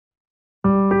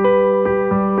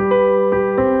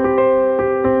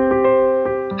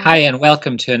Hi, and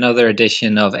welcome to another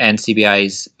edition of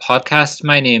NCBI's podcast.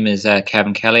 My name is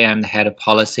Kevin Kelly. I'm the head of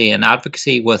policy and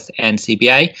advocacy with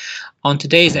NCBI. On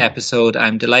today's episode,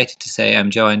 I'm delighted to say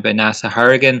I'm joined by Neasa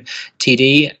Hourigan,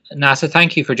 TD. Neasa,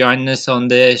 thank you for joining us on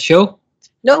the show.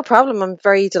 No problem. I'm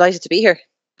very delighted to be here.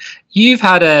 You've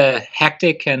had a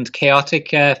hectic and chaotic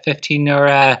 15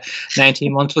 or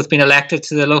 19 months with being elected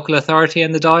to the local authority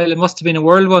in the Dáil. It must have been a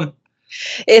whirlwind.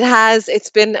 It has. It's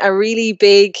been a really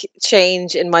big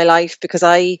change in my life because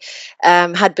I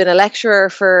had been a lecturer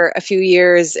for a few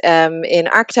years in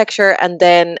architecture, and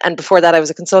before that I was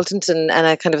a consultant and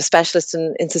a kind of a specialist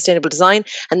in sustainable design.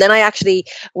 And then I actually,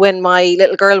 when my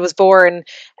little girl was born,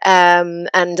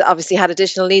 and obviously had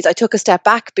additional needs, I took a step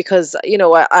back because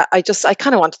I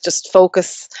kind of wanted to just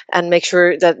focus and make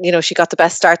sure that she got the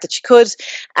best start that she could.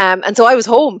 And so I was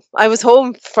home. I was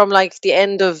home from like the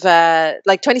end of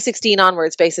 2016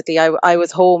 onwards. Basically, I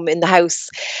was home in the house,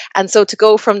 and so to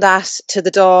go from that to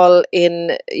the Dáil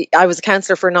I was a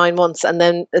councillor for 9 months, and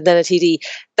then a TD.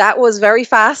 That was very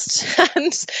fast,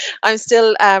 and I'm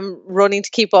still running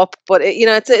to keep up. But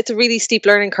it's a really steep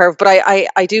learning curve. But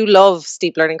I do love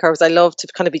steep learning curves. I love to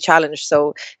kind of be challenged.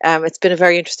 So it's been a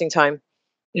very interesting time.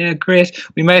 Yeah, great.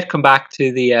 We might come back to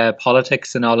the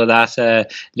politics and all of that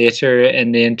later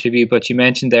in the interview, but you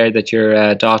mentioned there that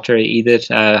your daughter Edith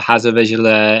has a visual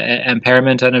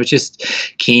impairment, and I was just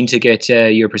keen to get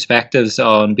your perspectives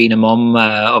on being a mum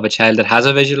of a child that has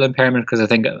a visual impairment, because I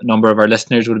think a number of our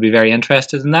listeners would be very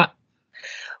interested in that.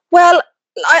 Well,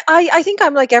 I think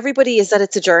I'm like everybody, is that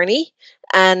it's a journey.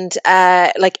 And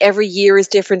like every year is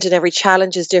different and every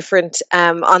challenge is different.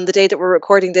 On the day that we're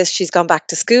recording this, she's gone back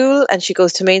to school and she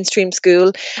goes to mainstream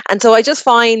school. And so I just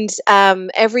find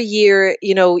every year,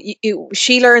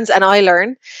 she learns and I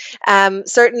learn.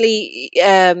 Certainly,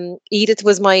 Edith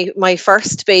was my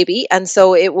first baby. And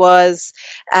so it was,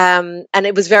 and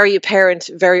it was very apparent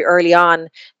very early on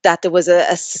that there was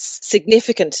a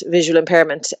significant visual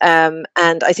impairment. And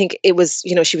I think it was,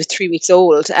 she was 3 weeks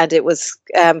old, and it was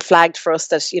flagged for us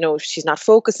that, she's not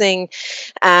focusing.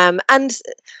 And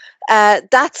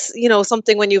that's,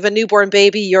 something when you have a newborn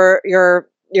baby,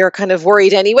 you're kind of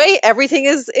worried anyway. Everything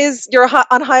is you're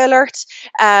on high alert.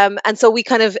 And so we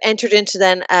kind of entered into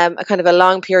then a kind of a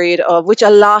long period of, which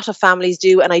a lot of families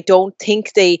do. And I don't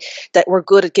think that we're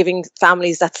good at giving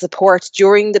families that support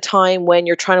during the time when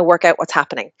you're trying to work out what's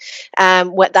happening.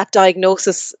 When that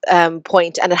diagnosis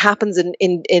point, and it happens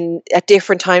in at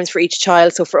different times for each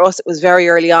child. So for us, it was very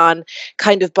early on,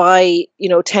 kind of by,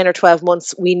 10 or 12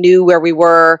 months, we knew where we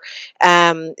were.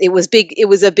 It was big. It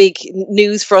was a big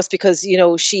news for us because,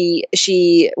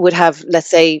 she would have, let's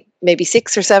say, maybe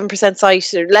 6 or 7%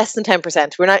 sight, or less than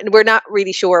 10%. We're not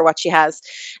really sure what she has,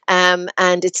 and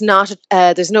it's not.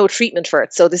 There's no treatment for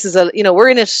it. So this is we're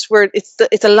in it.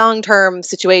 It's a long-term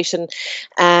situation,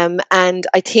 and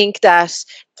I think that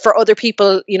for other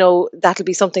people, that'll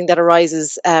be something that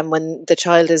arises when the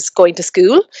child is going to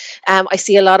school. I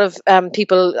see a lot of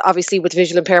people, obviously, with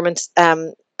visual impairment.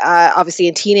 Obviously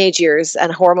in teenage years,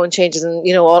 and hormone changes, and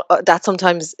all, that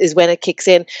sometimes is when it kicks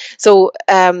in. So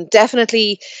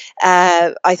definitely,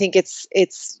 I think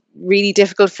it's really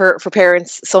difficult for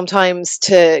parents sometimes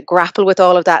to grapple with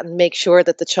all of that and make sure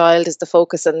that the child is the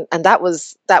focus. And that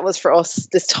was for us,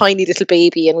 this tiny little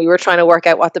baby, and we were trying to work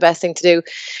out what the best thing to do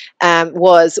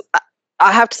was.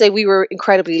 I have to say we were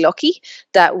incredibly lucky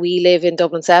that we live in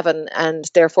Dublin 7, and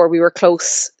therefore we were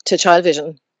close to Child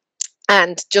Vision.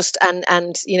 And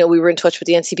we were in touch with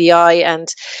the NCBI,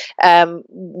 and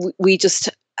we just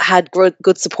had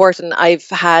good support, and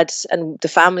and the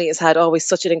family has had always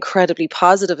such an incredibly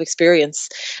positive experience.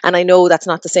 And I know that's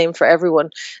not the same for everyone.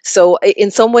 So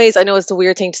in some ways, I know it's a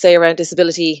weird thing to say around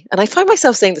disability, and I find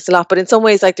myself saying this a lot, but in some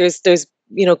ways, like there's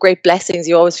great blessings.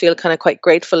 You always feel kind of quite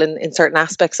grateful in certain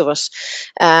aspects of it.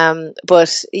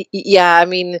 But yeah, I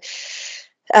mean,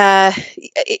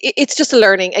 it's just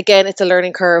it's a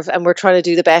learning curve, and we're trying to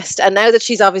do the best. And now that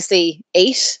she's obviously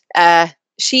 8,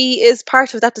 she is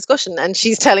part of that discussion, and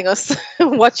she's telling us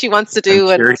what she wants to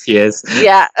do. I'm sure she is.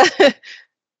 Yeah.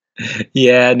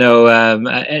 Yeah, no, and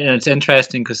it's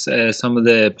interesting because some of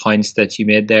the points that you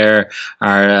made there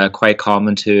are quite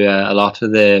common to a lot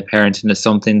of the parents, and it's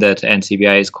something that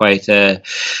NCBI is quite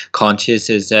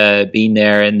conscious is being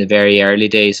there in the very early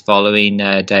days following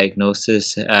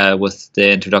diagnosis with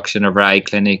the introduction of our eye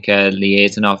clinic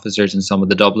liaison officers in some of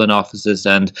the Dublin offices,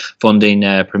 and funding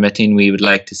permitting. We would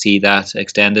like to see that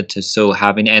extended to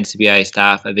having NCBI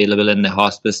staff available in the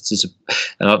hospice,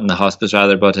 not in the hospice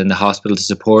rather, but in the hospital to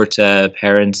support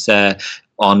parents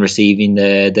on receiving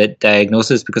the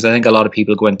diagnosis, because I think a lot of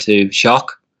people go into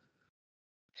shock.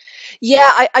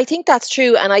 Yeah, I think that's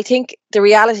true, and I think the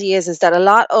reality is that a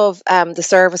lot of the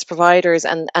service providers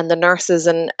and the nurses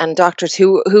and doctors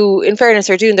who, in fairness,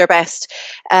 are doing their best.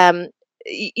 Um,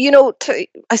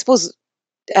 I suppose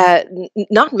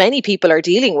not many people are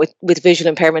dealing with visual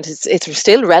impairment. It's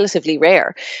still relatively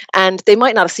rare, and they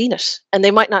might not have seen it, and they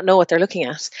might not know what they're looking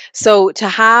at. So to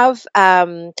have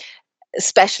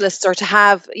specialists, or to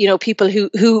have people who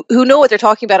know what they're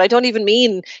talking about. I don't even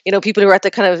mean people who are at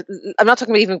the kind of, I'm not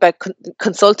talking about even about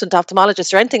consultant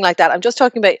ophthalmologists or anything like that. I'm just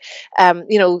talking about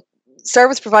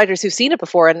service providers who've seen it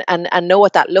before and know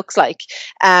what that looks like.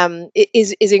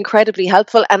 Is incredibly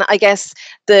helpful. And I guess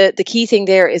the key thing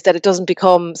there is that it doesn't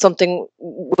become something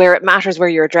where it matters where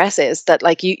your address is, that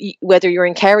like you whether you're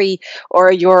in Kerry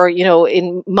or you're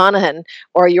in Monaghan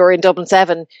or you're in Dublin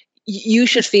 7, you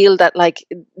should feel that like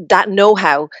that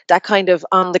know-how, that kind of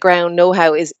on the ground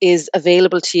know-how is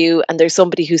available to you, and there's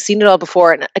somebody who's seen it all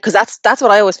before. And because that's what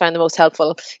I always found the most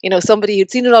helpful, somebody who'd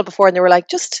seen it all before, and they were like,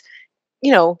 just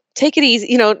take it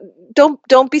easy,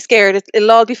 don't be scared,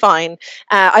 it'll all be fine.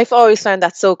 I've always found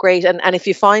that so great. And if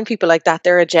you find people like that,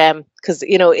 they're a gem, because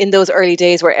in those early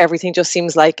days where everything just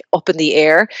seems like up in the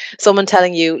air, someone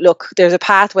telling you, look, there's a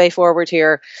pathway forward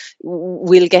here,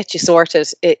 we'll get you sorted,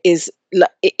 is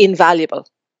invaluable.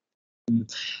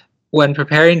 When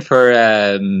preparing for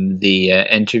the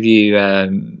interview,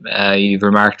 you've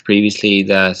remarked previously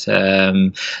that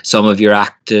some of your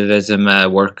activism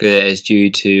work is due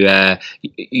to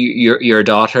your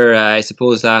daughter. I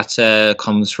suppose that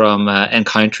comes from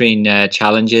encountering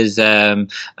challenges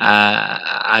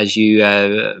as you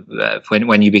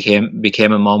when you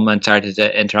became a mum and started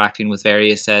interacting with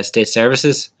various state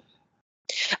services.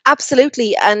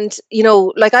 Absolutely. And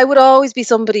like I would always be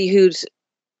somebody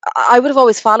I would have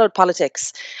always followed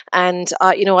politics, and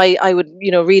I would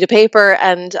read a paper,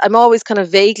 and I'm always kind of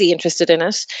vaguely interested in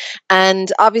it.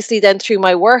 And obviously, then through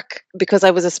my work, because I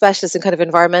was a specialist in kind of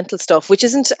environmental stuff, which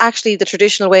isn't actually the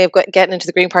traditional way of getting into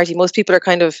the Green Party. Most people are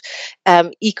kind of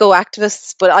eco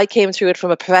activists, but I came through it from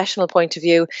a professional point of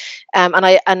view,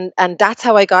 and that's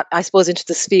how I got, I suppose, into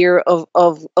the sphere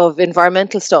of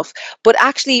environmental stuff. But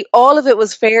actually, all of it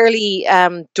was fairly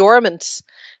dormant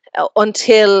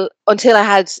until I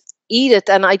had Edith,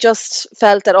 and I just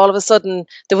felt that all of a sudden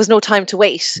there was no time to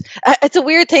wait. It's a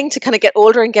weird thing to kind of get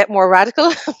older and get more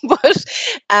radical, but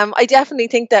I definitely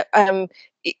think that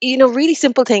really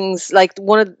simple things like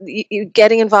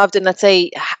getting involved in, let's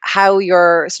say, how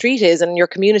your street is and your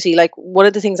community. Like one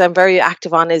of the things I'm very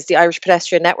active on is the Irish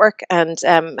Pedestrian Network, and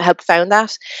helped found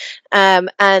that.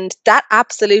 And that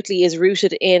absolutely is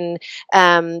rooted in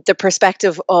the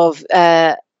perspective of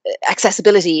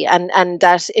accessibility, and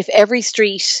that if every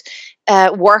street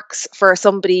works for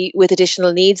somebody with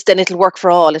additional needs, then it'll work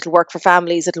for all, it'll work for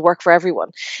families, it'll work for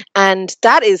everyone. And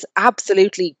that is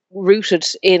absolutely rooted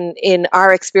in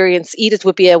our experience. Edith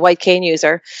would be a white cane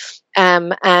user,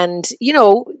 and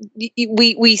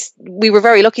we were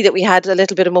very lucky that we had a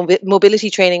little bit of mobility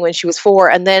training when she was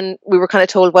 4, and then we were kind of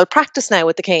told, well, practice now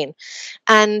with the cane.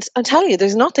 And I'm telling you,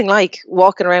 there's nothing like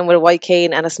walking around with a white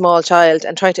cane and a small child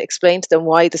and trying to explain to them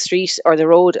why the street or the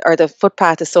road or the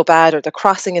footpath is so bad or the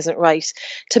crossing isn't right,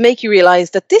 to make you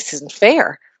realize that this isn't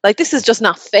fair. Like, this is just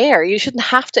not fair. You shouldn't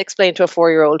have to explain to a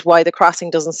 4-year-old why the crossing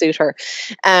doesn't suit her.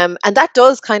 And that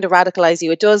does kind of radicalize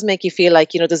you. It does make you feel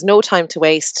like, there's no time to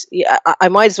waste. I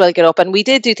might as well get up. And we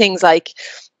did do things like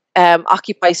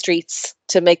occupy streets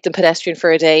to make them pedestrian for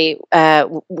a day,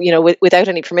 without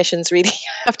any permissions, really, I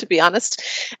have to be honest.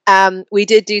 We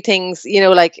did do things,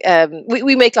 like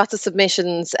we make lots of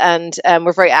submissions, and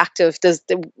we're very active.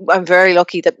 I'm very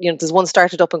lucky that there's one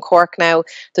started up in Cork now.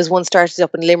 There's one started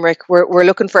up in Limerick. We're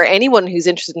looking for anyone who's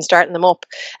interested in starting them up.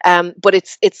 But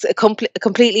it's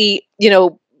completely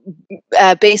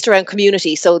based around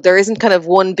community. So there isn't kind of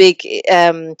one big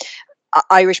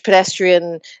Irish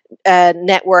Pedestrian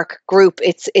Network group.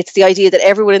 It's the idea that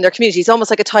everyone in their community, it's almost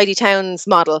like a tidy towns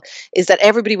model, is that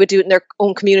everybody would do it in their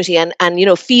own community and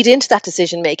feed into that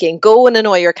decision making. Go and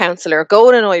annoy your councillor, go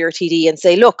and annoy your TD and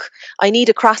say, look, I need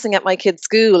a crossing at my kid's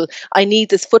school, I need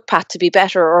this footpath to be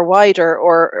better or wider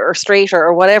or straighter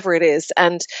or whatever it is.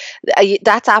 And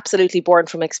that's absolutely born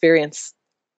from experience.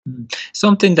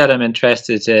 Something that I'm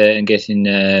interested in getting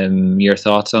your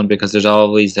thoughts on, because there's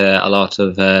always a lot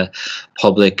of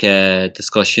public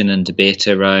discussion and debate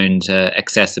around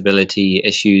accessibility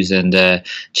issues and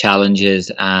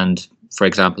challenges, and for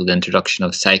example, the introduction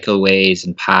of cycleways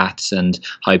and paths, and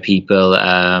how people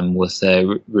with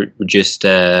reduced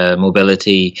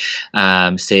mobility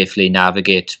safely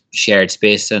navigate shared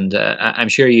space. And I'm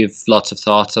sure you've lots of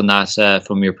thoughts on that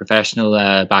from your professional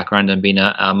background and being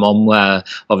a mum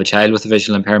of a child with a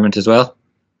visual impairment as well.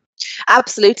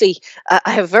 Absolutely.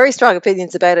 I have very strong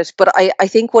opinions about it, but I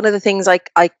think one of the things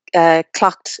I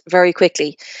clocked very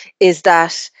quickly is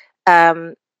that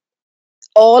um,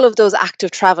 all of those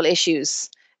active travel issues,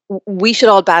 we should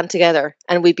all band together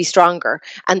and we'd be stronger.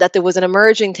 And that there was an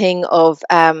emerging thing of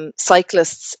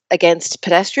cyclists against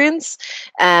pedestrians,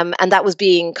 and that was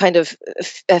being kind of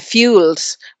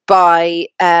fueled by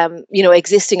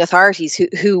existing authorities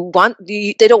who want,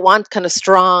 they don't want kind of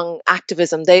strong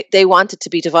activism. They want it to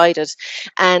be divided.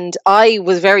 And I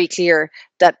was very clear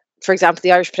that, for example,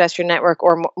 the Irish Pedestrian Network,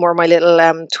 or more my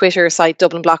little Twitter site,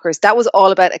 Dublin Blockers, that was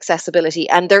all about accessibility.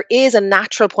 And there is a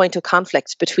natural point of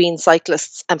conflict between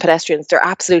cyclists and pedestrians. There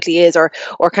absolutely is, or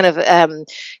kind of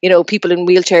people in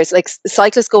wheelchairs. Like,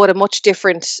 cyclists go at a much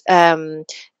different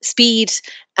speed,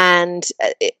 and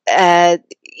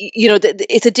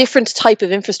it's a different type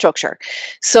of infrastructure.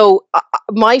 So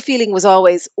my feeling was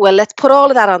always, well, let's put all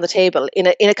of that on the table in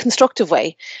a constructive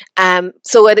way.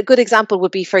 So a good example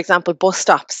would be, for example, bus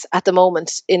stops. At the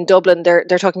moment in Dublin, they're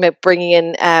talking about bringing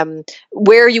in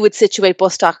where you would situate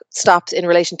bus stops in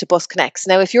relation to bus connects.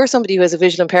 Now, if you're somebody who has a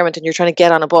visual impairment and you're trying to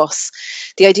get on a bus,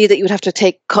 the idea that you would have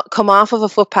to come off of a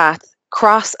footpath,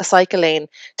 cross a cycle lane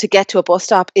to get to a bus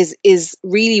stop is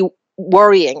really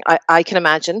worrying. I can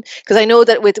imagine, because I know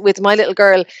that with my little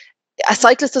girl, a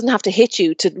cyclist doesn't have to hit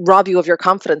you to rob you of your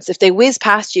confidence. If they whiz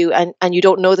past you and you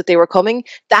don't know that they were coming,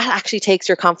 that actually takes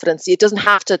your confidence. It doesn't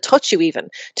have to touch you even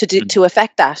to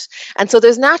affect that. And so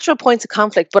there's natural points of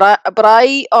conflict. But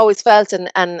I always felt, and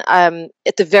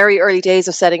at the very early days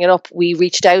of setting it up, we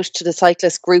reached out to the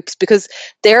cyclist groups because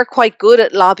they're quite good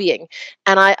at lobbying.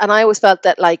 And I always felt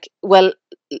that, like, well,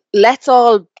 let's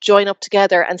all join up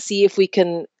together and see if we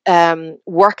can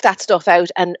work that stuff out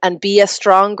and be a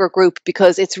stronger group,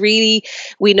 because it's really,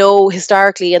 we know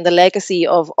historically, and the legacy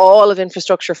of all of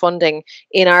infrastructure funding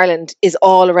in Ireland is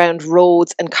all around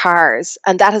roads and cars,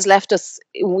 and that has left us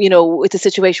with a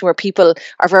situation where people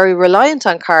are very reliant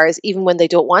on cars even when they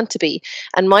don't want to be.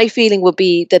 And my feeling would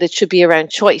be that it should be around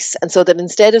choice, and so that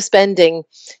instead of spending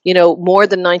more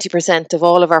than 90% of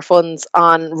all of our funds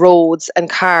on roads and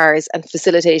cars and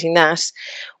facilitating that,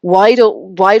 why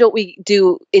don't we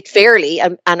do it fairly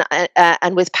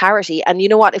and with parity? And you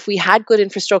know what? If we had good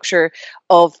infrastructure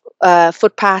of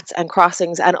footpaths and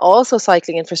crossings, and also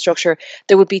cycling infrastructure,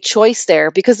 there would be choice there,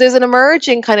 because there's an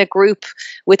emerging kind of group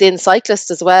within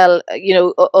cyclists as well,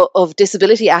 of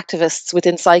disability activists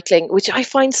within cycling, which I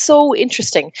find so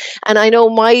interesting. And I know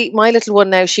my little one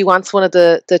now, she wants one of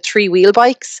the 3-wheel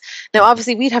bikes. Now,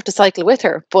 obviously, we'd have to cycle with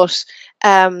her, but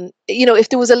if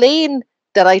there was a lane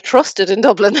that I trusted in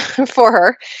Dublin for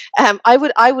her, I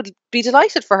would be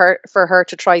delighted for her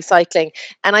to try cycling.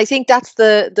 And I think that's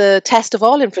the test of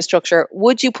all infrastructure.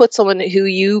 Would you put someone who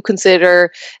you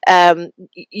consider, who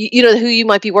you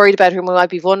might be worried about, who might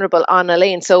be vulnerable, on a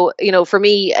lane? So, for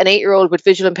me, an 8-year-old with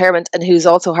visual impairment and who's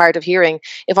also hard of hearing,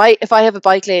 if I have a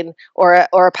bike lane or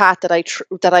a path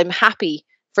that I'm happy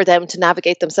for them to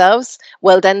navigate themselves,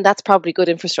 well, then that's probably good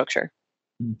infrastructure.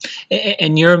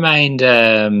 In your mind,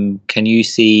 can you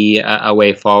see a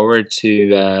way forward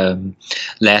to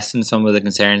lessen some of the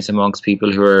concerns amongst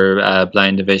people who are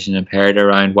blind and vision impaired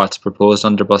around what's proposed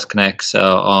under Bus Connects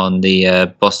on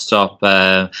the bus stop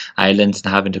islands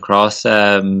and having to cross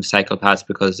cycle paths,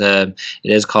 because it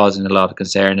is causing a lot of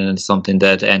concern, and it's something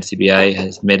that NCBI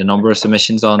has made a number of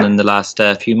submissions on in the last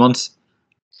few months?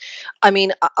 I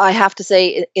mean, I have to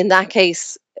say, in that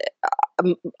case,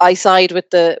 I side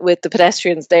with the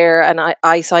pedestrians there, and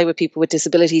I side with people with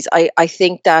disabilities. I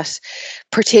think that,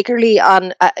 particularly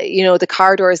on the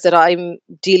corridors that I'm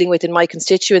dealing with in my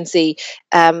constituency,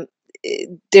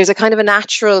 there's a kind of a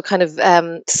natural kind of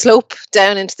slope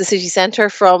down into the city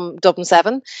centre from Dublin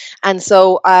 7. And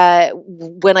so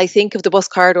when I think of the bus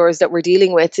corridors that we're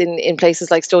dealing with in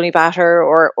places like Stoneybatter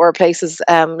or places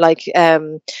like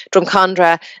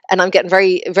Drumcondra, and I'm getting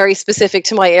very, very specific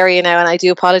to my area now, and I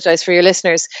do apologise for your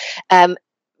listeners,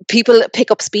 people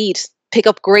pick up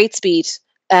great speed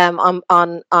on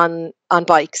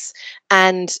bikes.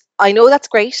 And I know that's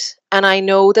great, and I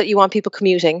know that you want people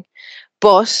commuting,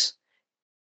 but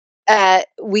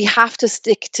we have to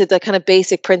stick to the kind of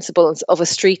basic principles of a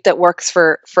street that works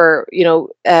for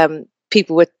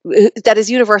people with, that is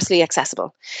universally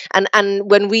accessible. And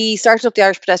when we started up the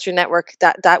Irish Pedestrian Network,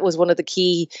 that was one of the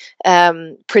key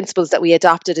principles that we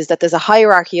adopted, is that there's a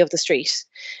hierarchy of the street,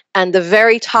 and the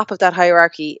very top of that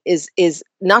hierarchy is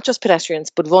not just pedestrians,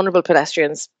 but vulnerable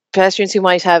pedestrians who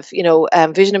might have,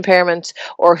 vision impairment,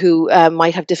 or who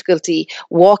might have difficulty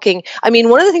walking. I mean,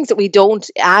 one of the things that we don't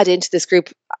add into this group,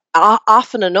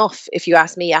 often enough, if you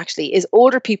ask me, actually, is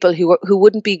older people who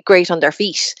wouldn't be great on their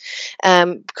feet.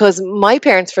 Because my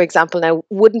parents, for example, now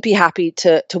wouldn't be happy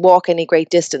to walk any great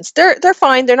distance. They're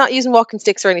fine. They're not using walking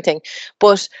sticks or anything,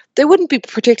 but they wouldn't be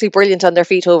particularly brilliant on their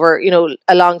feet over,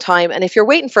 a long time. And if you're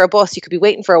waiting for a bus, you could be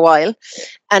waiting for a while,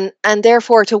 and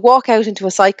therefore to walk out into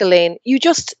a cycle lane, you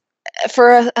just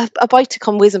for a bike to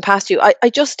come whizzing past you, I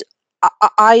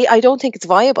don't think it's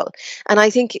viable. And I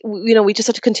think, we just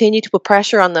have to continue to put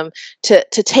pressure on them to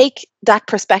take that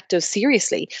perspective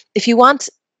seriously. If you want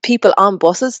people on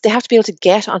buses, they have to be able to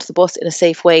get onto the bus in a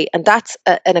safe way. And that's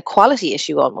an equality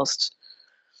issue almost.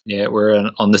 Yeah,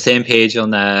 we're on the same page on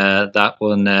that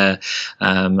one,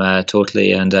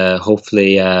 totally, and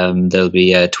hopefully there'll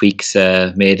be tweaks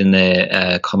made in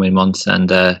the coming months, and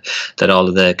that all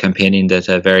of the campaigning that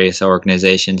various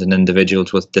organisations and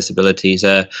individuals with disabilities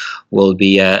will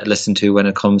be listened to when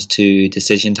it comes to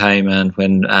decision time and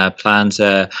when plans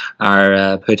are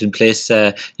put in place.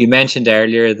 You mentioned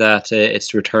earlier that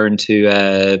it's returned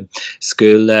to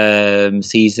school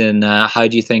season. How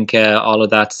do you think all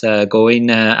of that's going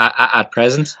at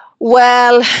present?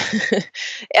 Well,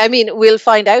 I mean, we'll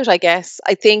find out, I guess.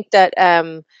 I think that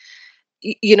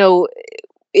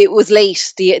it was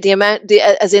late.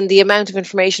 As in the amount of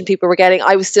information people were getting.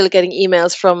 I was still getting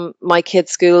emails from my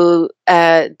kids' school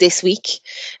this week,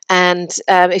 and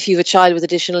if you have a child with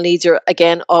additional needs, you're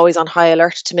again always on high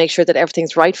alert to make sure that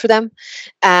everything's right for them.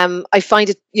 I find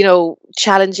it,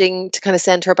 challenging to kind of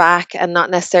send her back and not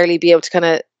necessarily be able to kind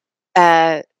of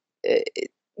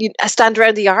stand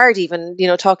around the yard, even,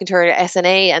 talking to her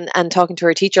SNA and talking to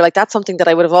her teacher. Like, that's something that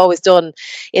I would have always done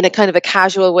in a kind of a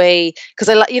casual way, because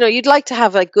you'd like to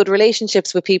have like good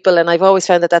relationships with people, and I've always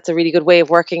found that that's a really good way of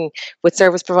working with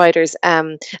service providers.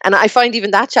 And I find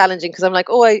even that challenging, because I'm like,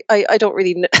 I don't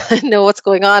really know what's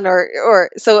going on,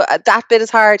 or so that bit is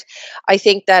hard. I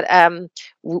think that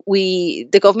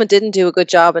the government didn't do a good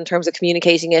job in terms of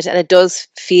communicating it, and it does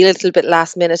feel a little bit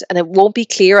last minute, and it won't be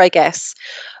clear, I guess,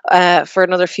 for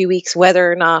another few weeks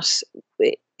whether or not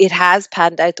it has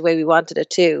panned out the way we wanted it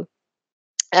to.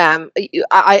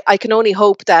 I can only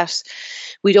hope that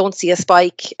we don't see a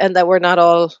spike and that we're not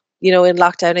all, in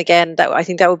lockdown again. That, I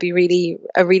think that would be really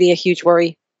a huge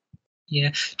worry.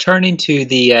 Yeah, turning to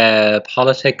the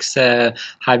politics,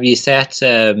 have you set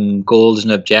goals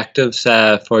and objectives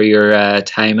for your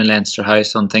time in Leinster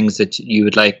House on things that you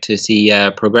would like to see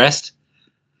progressed?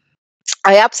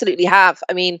 I absolutely have.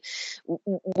 I mean,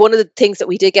 one of the things that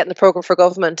we did get in the programme for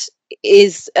government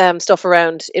is stuff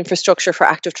around infrastructure for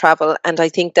active travel. And I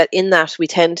think that in that we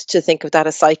tend to think of that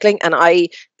as cycling. And I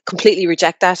completely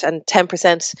reject that. And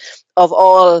 10% of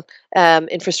all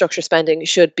infrastructure spending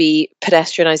should be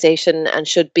pedestrianisation and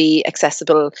should be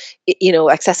accessible,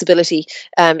 accessibility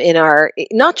in our,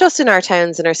 not just in our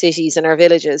towns and our cities and our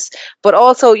villages, but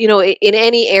also, in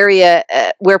any area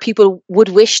where people would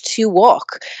wish to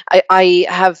walk. I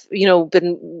have,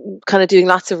 been kind of doing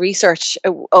lots of research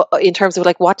in terms of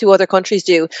like, what do other countries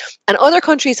do? And other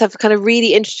countries have kind of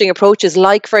really interesting approaches,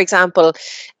 like, for example,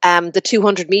 the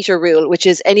 200-meter rule, which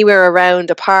is anywhere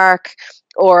around a park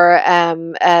or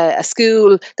a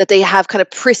school that they have kind of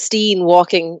pristine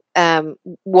a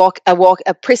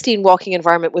pristine walking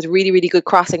environment with really, really good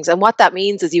crossings. And what that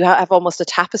means is you have almost a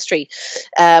tapestry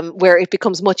where it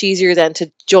becomes much easier then to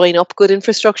join up good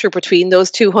infrastructure between those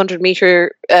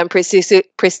 200-meter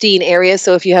pristine areas.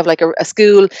 So if you have like a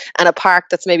school and a park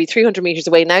that's maybe 300 meters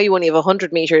away, now you only have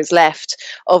 100 meters left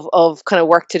of kind of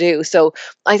work to do. So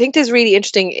I think there's really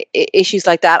interesting issues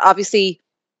like that. Obviously,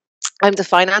 I'm the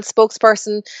finance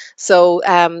spokesperson, so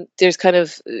there's kind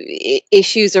of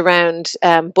issues around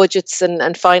budgets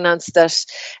and finance that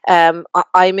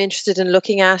I'm interested in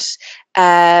looking at.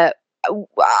 I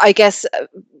guess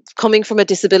coming from a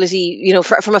disability,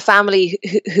 from a family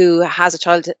who has a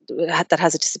child that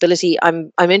has a disability,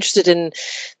 I'm interested in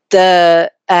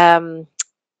the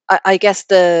I guess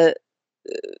the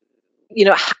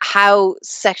how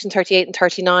Section 38 and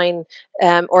 39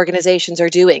 organisations are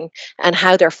doing and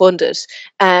how they're funded.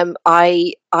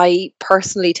 I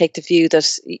personally take the view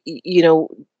that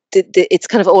it's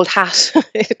kind of old hat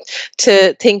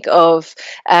to think of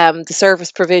the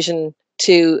service provision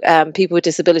to people with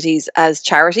disabilities as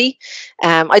charity.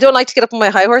 I don't like to get up on my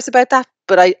high horse about that,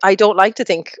 but I don't like to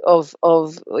think of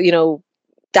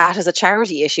that as a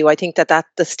charity issue. I think that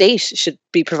the state should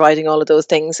be providing all of those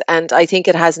things, and I think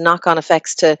it has knock-on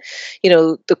effects to,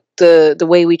 the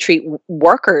way we treat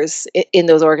workers in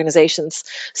those organisations.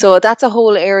 So that's a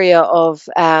whole area of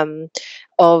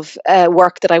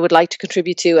work that I would like to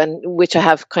contribute to, and which I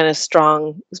have kind of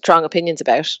strong opinions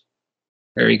about.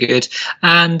 Very good.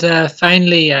 And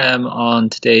finally, on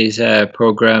today's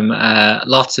programme,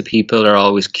 lots of people are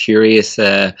always curious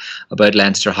about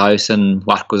Leinster House and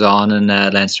what goes on in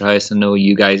Leinster House. I know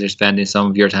you guys are spending some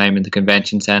of your time in the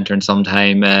convention centre and some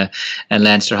time in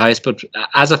Leinster House. But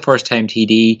as a first-time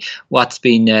TD, what's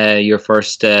been your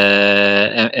first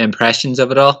impressions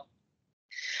of it all?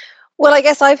 Well, I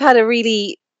guess I've had a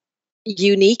really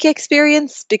unique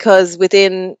experience because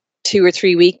within 2 or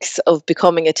 3 weeks of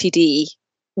becoming a TD,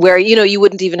 where you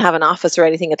wouldn't even have an office or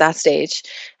anything at that stage,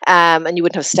 and you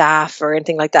wouldn't have staff or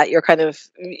anything like that. You're kind of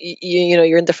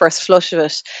you're in the first flush of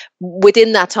it.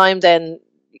 Within that time, then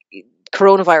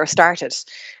coronavirus started,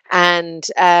 and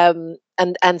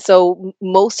so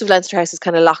most of Leinster House is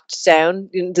kind of locked down.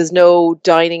 There's no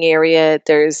dining area.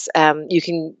 There's you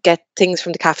can get things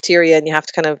from the cafeteria, and you have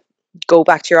to kind of go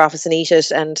back to your office and eat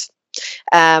it. And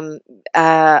um,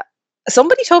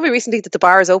 somebody told me recently that the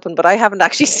bar is open, but I haven't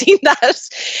actually seen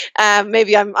that.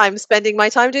 Maybe I'm spending my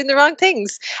time doing the wrong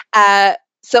things.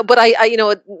 But I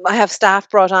have staff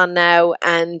brought on now,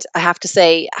 and I have to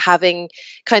say, having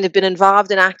kind of been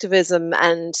involved in activism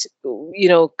and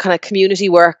kind of community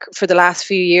work for the last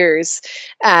few years,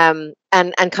 and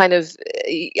kind of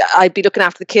I'd be looking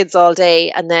after the kids all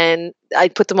day, and then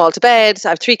I'd put them all to bed. I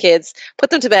have 3 kids,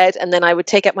 put them to bed, and then I would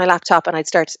take out my laptop and I'd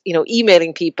start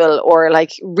emailing people or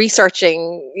like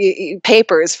researching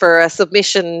papers for a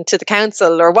submission to the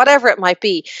council or whatever it might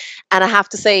be. And I have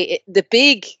to say, the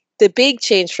big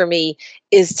change for me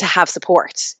is to have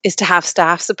support, is to have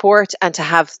staff support, and to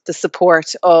have the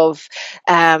support of,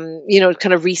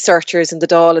 kind of researchers in the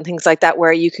Dáil and things like that,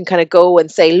 where you can kind of go and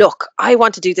say, look, I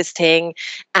want to do this thing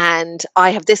and I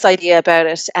have this idea about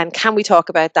it, and can we talk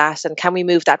about that, and can we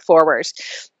move that forward?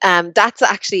 That's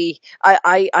actually,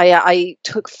 I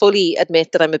fully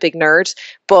admit that I'm a big nerd,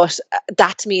 but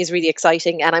that to me is really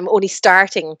exciting, and I'm only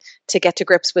starting to get to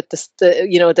grips with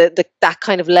that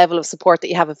kind of level of support that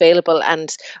you have available.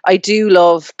 And I do love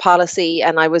policy,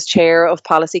 and I was chair of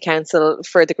Policy Council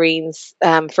for the Greens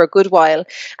for a good while,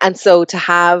 and so to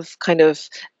have kind of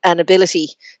an ability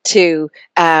to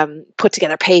put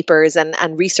together papers and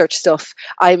research stuff,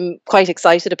 I'm quite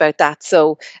excited about that.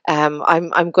 So I'm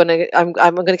gonna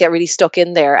get really stuck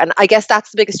in there, and I guess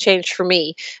that's the biggest change for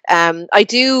me.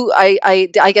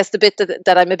 I guess the bit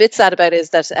that I'm a bit sad about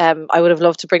is that I would have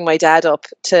loved to bring my dad up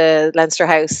to Leinster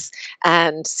House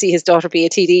and see his daughter be a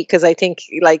TD, because I think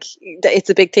like it's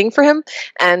a big thing for him,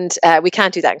 and we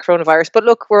can't do that in coronavirus. But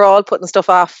look, we're all putting stuff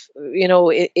off,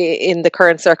 in the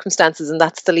current circumstances, and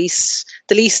that's the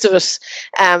least of it.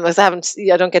 As I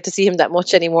don't get to see him that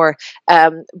much anymore.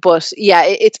 But yeah,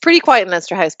 it's pretty quiet in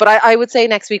Leinster House. But I would say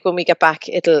next week when we get back,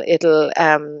 it'll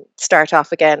start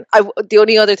off again. The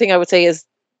only other thing I would say is,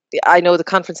 I know the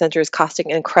conference centre is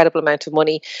costing an incredible amount of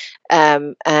money,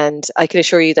 and I can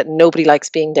assure you that nobody likes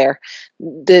being there.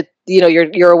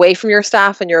 You're away from your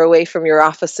staff, and you're away from your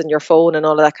office and your phone and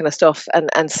all of that kind of stuff.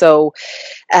 And so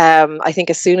I think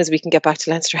as soon as we can get back to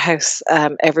Leinster House,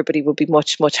 everybody will be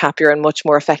much, much happier and much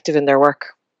more effective in their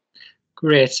work.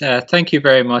 Great. Thank you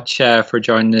very much for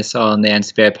joining us on the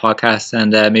NCBI podcast,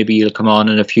 and maybe you'll come on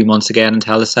in a few months again and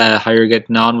tell us how you're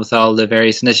getting on with all the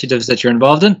various initiatives that you're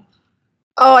involved in.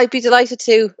 Oh, I'd be delighted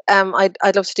to.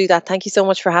 I'd love to do that. Thank you so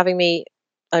much for having me.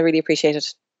 I really appreciate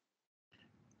it.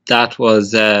 That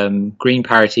was Green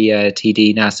Party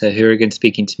TD Neasa Hourigan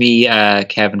speaking to me,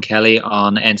 Kevin Kelly,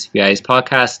 on NCBI's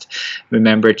podcast.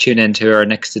 Remember, tune in to our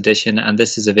next edition, and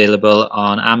this is available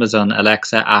on Amazon,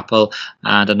 Alexa, Apple,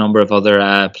 and a number of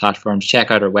other platforms. Check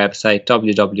out our website,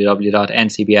 www.ncbi.ie,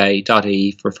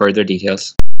 for further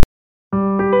details.